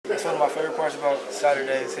my favorite parts about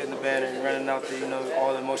Saturday is hitting the banner and running out there.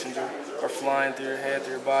 All the emotions are flying through your head,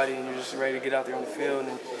 through your body, and you're just ready to get out there on the field.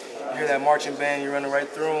 And you hear that marching band, you're running right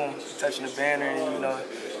through them, touching the banner, and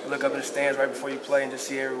you look up in the stands right before you play and just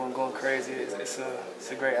see everyone going crazy. It's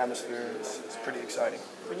a great atmosphere. It's pretty exciting.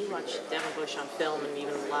 When you watch Devin Bush on film and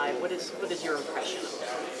even live, what is your impression of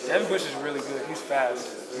him? Devin Bush is really good. He's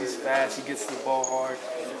fast. He gets the ball hard.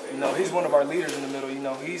 He's one of our leaders in the middle.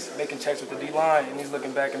 He's making checks with the D-line, and he's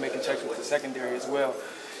looking back and making checks with the secondary as well.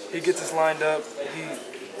 He gets us lined up.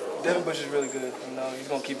 Devin Bush is really good. He's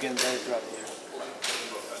going to keep getting better throughout the year.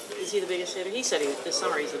 Is he the biggest hitter? He said this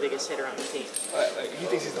summer he's the biggest hitter on the team. He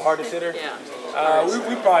thinks he's the hardest hitter? Yeah.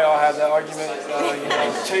 We probably all have that argument.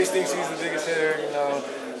 Chase thinks he's the biggest hitter.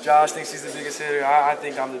 Josh thinks he's the biggest hitter. I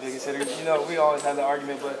think I'm the biggest hitter. We always have that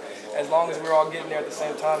argument, but as long as we're all getting there at the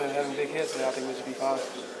same time and having big hits, then I think we should be fine.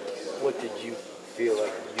 What did you feel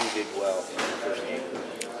like you did well in the first game?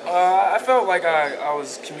 I felt like I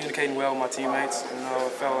was communicating well with my teammates. I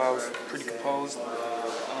felt I was pretty composed.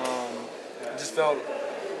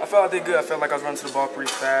 I felt I did good. I felt like I was running to the ball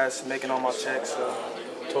pretty fast, making all my checks. So.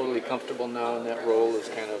 Totally comfortable now in that role as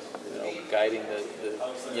kind of guiding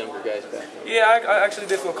the younger guys back? Yeah, I actually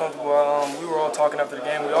did feel comfortable. We were all talking after the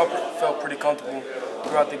game. We all felt pretty comfortable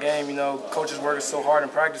throughout the game. Coaches working so hard in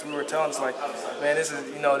practice. We were telling us like, man, this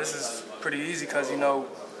is pretty easy because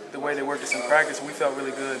the way they worked us in practice. We felt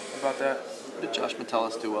really good about that. Did Josh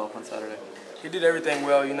Metellus do well on Saturday? He did everything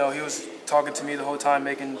well. He was talking to me the whole time,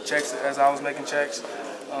 making checks as I was making checks.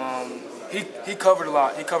 He covered a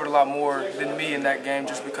lot. He covered a lot more than me in that game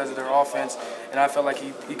just because of their offense, and I felt like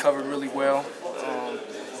he covered really well.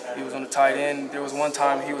 He was on the tight end. There was one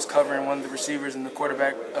time he was covering one of the receivers, and the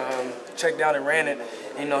quarterback checked down and ran it.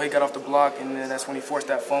 And, he got off the block, and then that's when he forced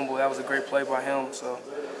that fumble. That was a great play by him. So,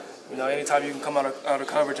 anytime you can come out of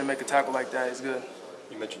coverage and make a tackle like that, it's good.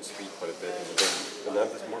 You mentioned speed quite a bit. Has there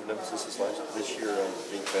been more of an emphasis this year on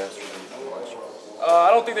being faster than last year?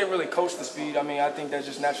 I don't think they really coach the speed. I think that's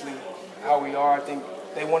just naturally how we are. I think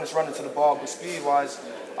they want us running to the ball, but speed-wise,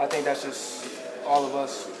 I think that's just all of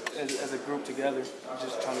us as a group together,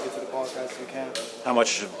 just trying to get to the ball as fast as we can. How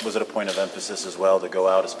much was it a point of emphasis as well to go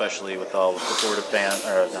out, especially with all the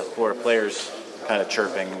Florida players kind of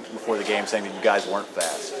chirping before the game, saying that you guys weren't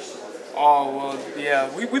fast? Oh, well,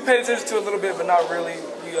 yeah. We paid attention to it a little bit, but not really.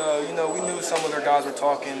 We knew some of their guys were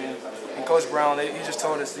talking, and Coach Brown, he just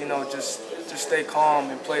told us, just stay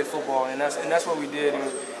calm and play football, and that's what we did.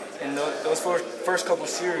 And those first couple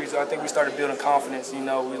series, I think we started building confidence. We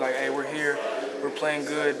like, hey, we're here, we're playing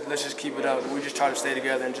good, let's just keep it up. We just try to stay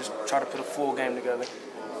together and just try to put a full game together. It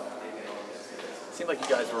seemed like you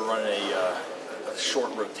guys were running a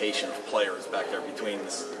short rotation of players back there between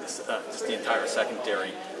just the entire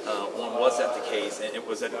secondary. Was that the case? And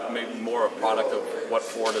was that maybe more a product of what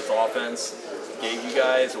Florida's offense gave you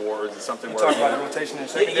guys, or is it something where you talk about the rotation in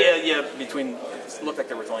secondary? Yeah. It looked like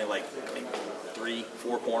there was only like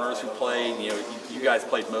 3-4 corners who played. You guys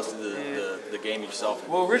played most of the game yourself.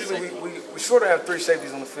 Well, originally we sort of have 3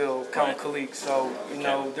 safeties on the field, counting Khalid. So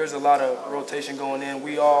there's a lot of rotation going in.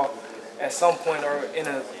 We all at some point are in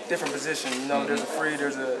a different position. There's a free,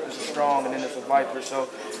 there's a strong, and then there's a viper. So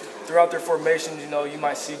throughout their formations, you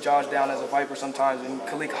might see Josh down as a viper sometimes, and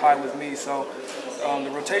Khalid high with me. So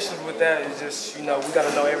the rotations with that is just, we got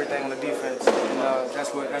to know everything on the defense, and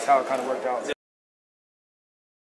that's how it kind of worked out.